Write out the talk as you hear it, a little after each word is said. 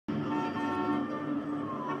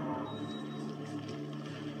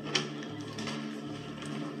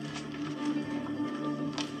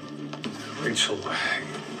Rachel,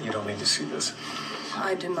 you don't need to see this.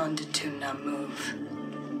 I demanded to, now move.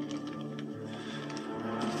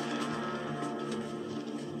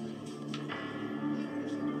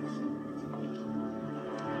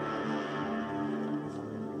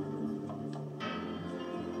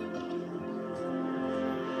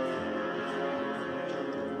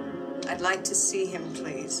 I'd like to see him,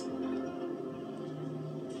 please.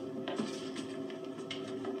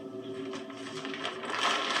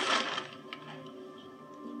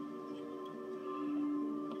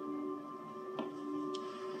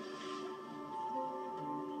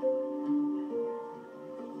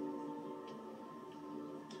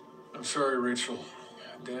 I'm sorry, Rachel.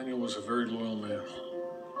 Daniel was a very loyal man.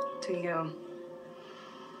 To you.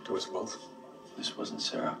 To us both. This wasn't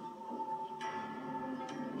Sarah.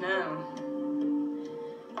 No.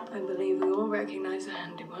 I believe we all recognize the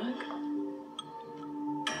handiwork.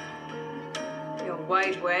 Your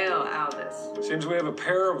white whale, Albus. Seems we have a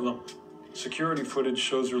pair of them. Security footage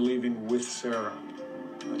shows her leaving with Sarah.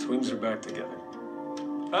 The twins are back together.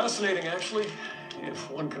 Fascinating, actually, if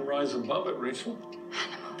one can rise above it, Rachel.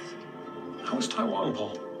 Animals. How was Taiwan,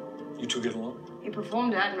 Paul? You two get along? He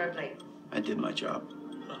performed admirably. I did my job.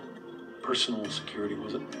 Personal security,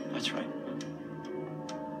 was it? That's right.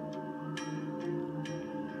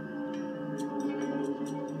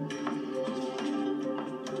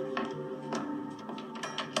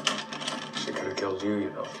 She could have killed you, you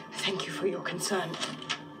know. Thank you for your concern.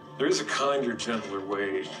 There is a kinder, gentler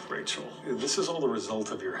way, Rachel. This is all the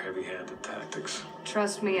result of your heavy-handed tactics.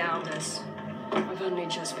 Trust me, Albus. I've only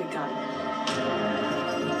just begun.